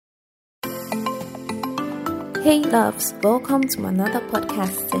Hey loves, welcome to another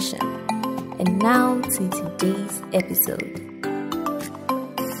podcast session. And now to today's episode.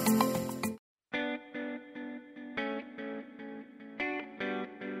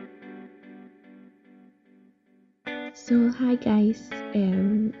 So hi guys,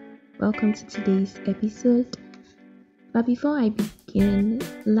 welcome to today's episode. But before I begin,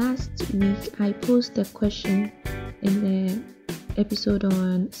 last week I posed a question in the episode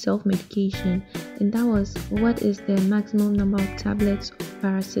on self-medication, and that was, what is the maximum number of tablets of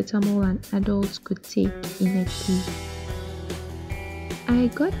paracetamol an adult could take in a day? I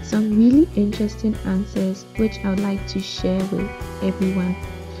got some really interesting answers which I would like to share with everyone.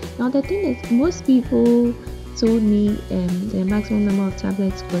 Now the thing is, most people told me the maximum number of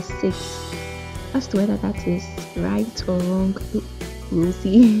tablets was 6. As to whether that is right or wrong, we'll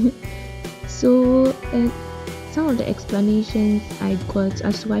see. So some of the explanations I got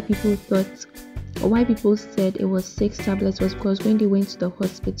as to why people thought, or why people said it was 6 tablets, was because when they went to the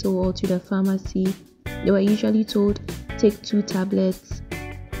hospital or to the pharmacy, they were usually told take 2 tablets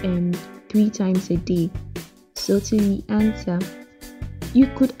 3 times a day. So to the answer, you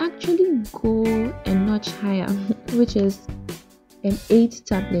could actually go a notch higher, which is 8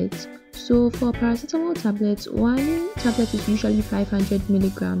 tablets. So for paracetamol tablets, 1 tablet is usually 500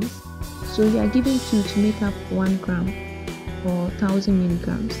 milligrams. So you are given 2 to make up 1 gram or 1000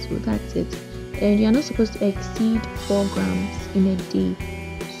 milligrams. So that's it. And you are not supposed to exceed 4 grams in a day.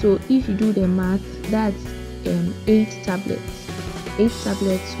 So if you do the math, that's 8 tablets. 8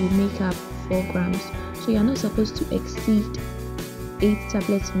 tablets will make up 4 grams. So you are not supposed to exceed 8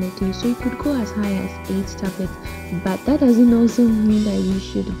 tablets in a day. So you could go as high as 8 tablets. But that doesn't also mean that you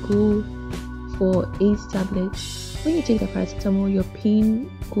should go for 8 tablets. When you take the paracetamol, your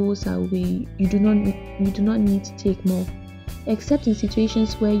pain goes away. You do not need to take more, except in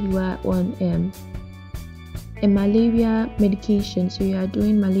situations where you are on a malaria medication. So you are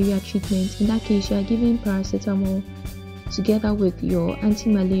doing malaria treatment. In that case, you are given paracetamol together with your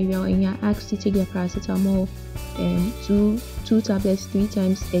anti-malaria, and you are asked to take the paracetamol 2 tablets 3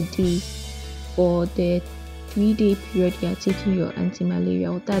 times a day for the 3-day period you are taking your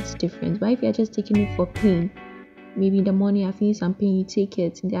anti-malaria. That's different. But if you are just taking it for pain, maybe in the morning you're feeling some pain, you take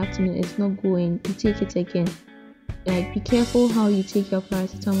it. In the afternoon it's not going, you take it again. Like, be careful how you take your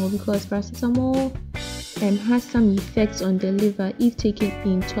paracetamol, because paracetamol has some effects on the liver if taken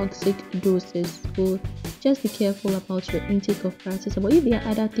in toxic doses. So just be careful about your intake of paracetamol. If there are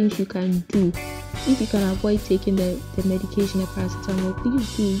other things you can do, if you can avoid taking the medication, the paracetamol,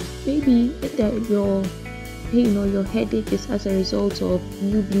 please do. Maybe your pain or your headache is as a result of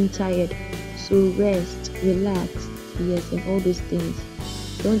you being tired. So rest, relax, yes, and all those things.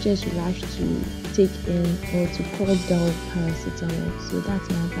 Don't just rush to take in or to calm down paracetamol. So that's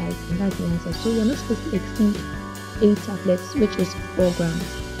my advice, and that's the answer. So you're not supposed to exceed 8 tablets, which is 4 grams.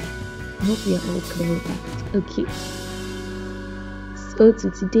 I hope we are all clear with that. Okay. So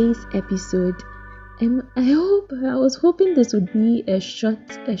to today's episode, I was hoping this would be a short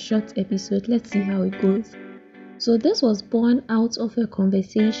episode. Let's see how it goes. So this was born out of a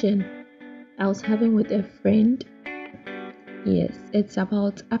conversation I was having with a friend. Yes, it's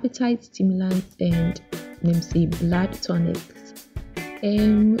about appetite stimulants and blood tonics.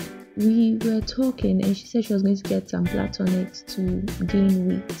 We were talking, and she said she was going to get some blood tonics to gain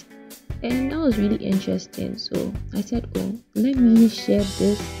weight, and that was really interesting. So I said, oh, let me share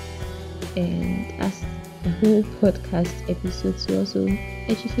this and as a whole podcast episode to also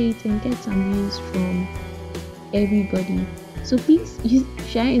educate and get some views from everybody. So please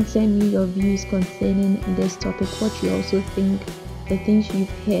share and send me your views concerning this topic, what you also think, the things you've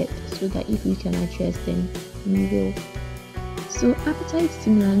heard, so that if we can address them, we will. So appetite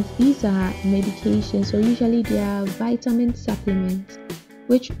stimulants, these are medications, so usually they are vitamin supplements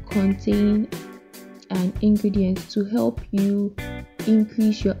which contain an ingredient to help you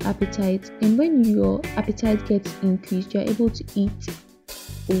increase your appetite. And when your appetite gets increased, you're able to eat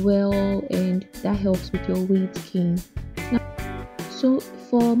well, and that helps with your weight gain. So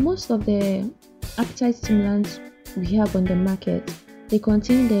for most of the appetite stimulants we have on the market, they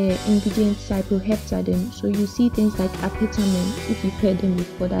contain the ingredient cyproheptadine. So you see things like apetamin. If you've heard them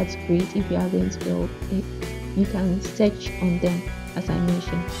before, that's great. If you haven't, well, you can search on them, as I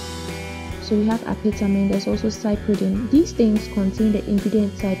mentioned. So we have apetamin, there's also cyprodine. These things contain the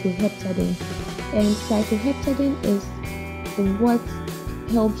ingredient cyproheptadine, and cyproheptadine is what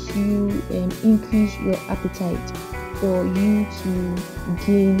helps you increase your appetite for you to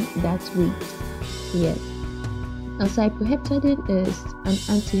gain that weight. Yes. Now cyproheptadine is an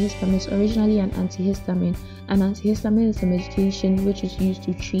antihistamine. It's originally an antihistamine, An antihistamine is a medication which is used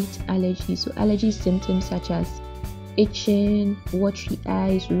to treat allergies. So allergy symptoms such as itching, watery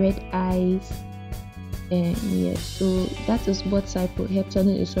eyes, red eyes, and so that is what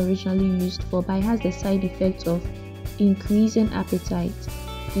cyproheptadine is originally used for, but it has the side effect of increasing appetite,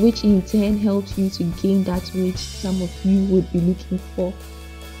 which in turn helps you to gain that weight some of you would be looking for.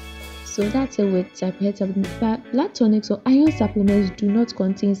 So that's it with cyproheptadine. But blood tonics or iron supplements do not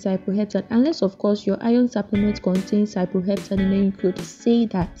contain cyproheptadine, unless of course your iron supplement contains cyproheptadine, then you could say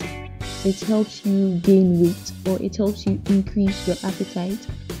that it helps you gain weight or it helps you increase your appetite.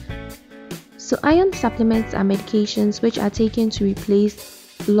 So iron supplements are medications which are taken to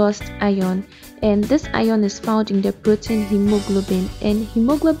replace lost iron, and this iron is found in the protein hemoglobin, and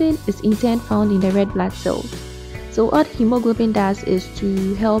hemoglobin is in turn found in the red blood cells. So what hemoglobin does is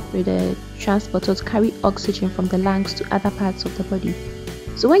to help with the transport or to carry oxygen from the lungs to other parts of the body.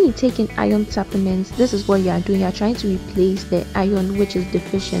 So when you take in iron supplements, this is what you are doing. You are trying to replace the iron which is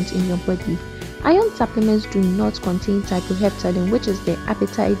deficient in your body. Iron supplements do not contain cyproheptadine, which is the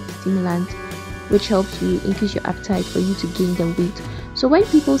appetite stimulant, which helps you increase your appetite for you to gain the weight. So when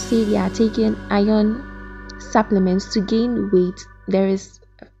people say they are taking iron supplements to gain weight, there is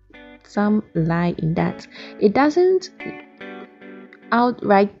some lie in that. It doesn't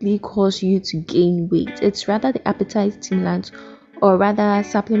outrightly cause you to gain weight. It's rather the appetite stimulant, or rather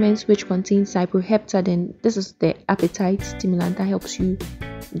supplements which contain cyproheptadine. This is the appetite stimulant that helps you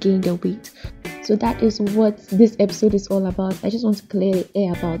gain the weight. So that is what this episode is all about. I just want to clear the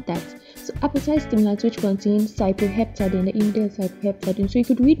air about that. So appetite stimulant which contains cyproheptadine, the ingredient cyproheptadine, so you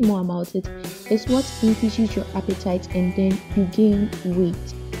could read more about it, is what increases your appetite and then you gain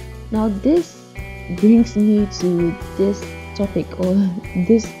weight. Now this brings me to this topic, or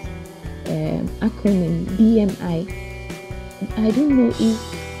this acronym BMI. I don't know if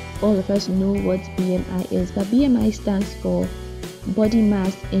all of us know what BMI is, but BMI stands for Body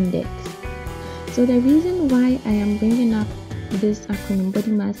Mass Index. So the reason why I am bringing up this acronym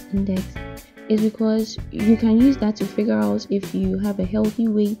Body Mass Index is because you can use that to figure out if you have a healthy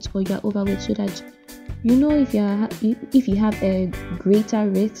weight or you are overweight, so that you know if you have a greater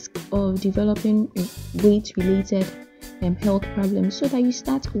risk of developing weight related health problems, so that you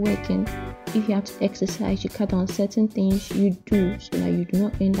start working. If you have to exercise, you cut down certain things you do, so that you do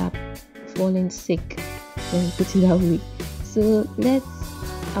not end up falling sick, let me put it that way. So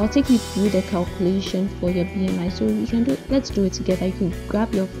I'll take you through the calculation for your BMI. So let's do it together. You can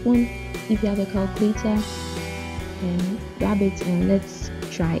grab your phone if you have a calculator and grab it and let's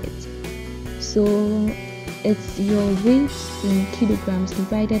try it. So it's your weight in kilograms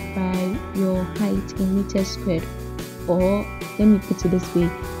divided by your height in meters squared, or let me put it this way,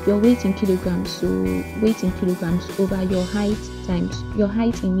 your weight in kilograms. So weight in kilograms over your height times your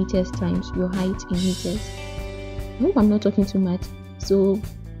height in meters times your height in meters. I hope I'm not talking too much. So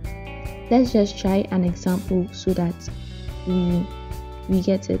let's just try an example so that we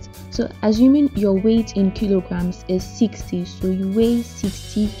get it. So assuming your weight in kilograms is 60, so you weigh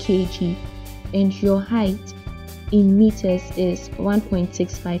 60 kg, and your height in meters is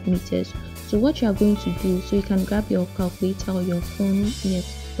 1.65 meters. So what you are going to do, so you can grab your calculator or your phone, yes,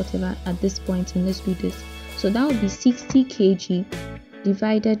 whatever at this point, and let's do this. So that would be 60 kg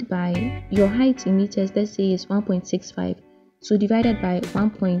divided by your height in meters, let's say is 1.65. So divided by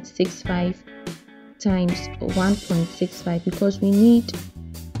 1.65 times 1.65, because we need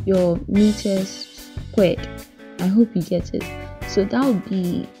your meters squared. I hope you get it. So that would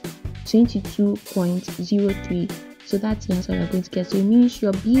be 22.03. So that's the answer you're going to get. So it means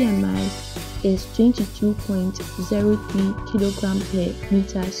your BMI is 22.03 kilogram per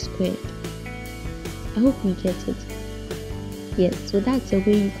meter squared. I hope you get it. Yes, so that's a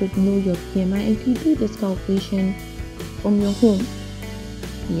way you could know your BMI, and you do this calculation from your home.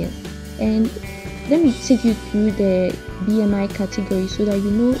 Yes, and let me take you through the BMI category so that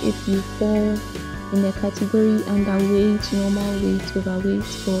you know if you fall in the category underweight, normal weight,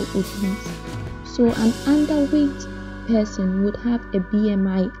 overweight, or obese. So an underweight person would have a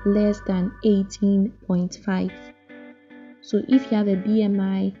BMI less than 18.5. So if you have a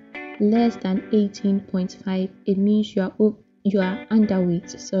BMI less than 18.5, it means you are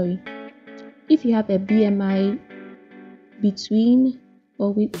underweight. If you have a BMI between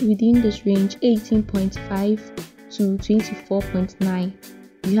or within this range 18.5 to 24.9,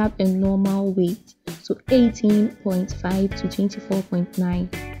 you have a normal weight. So 18.5 to 24.9,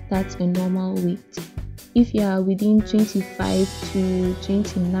 that's a normal weight. If you are within 25 to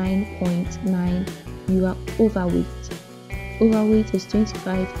 29.9, you are overweight. Overweight is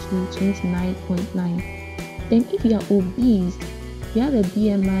 25 to 29.9. Then if you are obese, you have a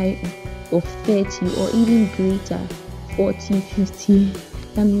BMI of 30 or even greater, 40, 50,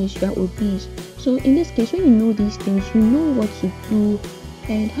 that means you are obese. So in this case, when you know these things, you know what to do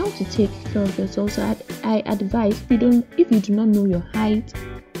and how to take care of yourself. So I advise, if you do not know your height,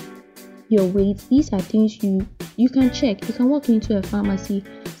 your weight, these are things you can check. You can walk into a pharmacy.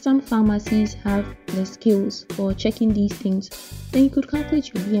 Some pharmacies have the skills for checking these things. Then you could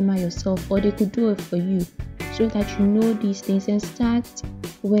calculate your BMI yourself, or they could do it for you, so that you know these things and start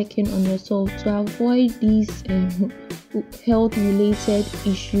working on yourself to avoid these health related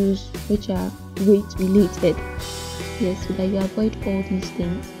issues which are weight related. Yes, so that you avoid all these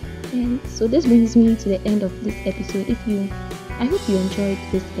things. And so this brings me to the end of this episode. I hope you enjoyed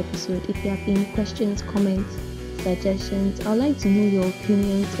this episode. If you have any questions, comments, suggestions, I would like to know your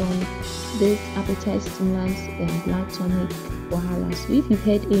opinions on this appetite stimulants and blood tonic wahala. So if you've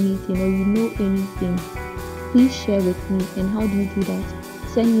heard anything or you know anything, please share with me. And how do you do that?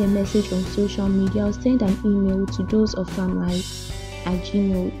 Send me a message on social media or send an email to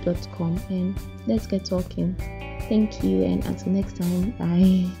doseoffarmlife@gmail.com, and let's get talking. Thank you, and until next time,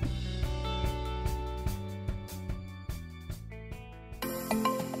 bye.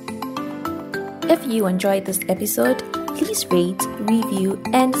 If you enjoyed this episode, please rate, review,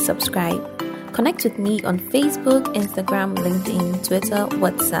 and subscribe. Connect with me on Facebook, Instagram, LinkedIn, Twitter,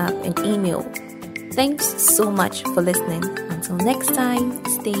 WhatsApp, and email. Thanks so much for listening. Until next time,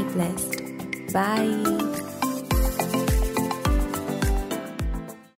 stay blessed. Bye.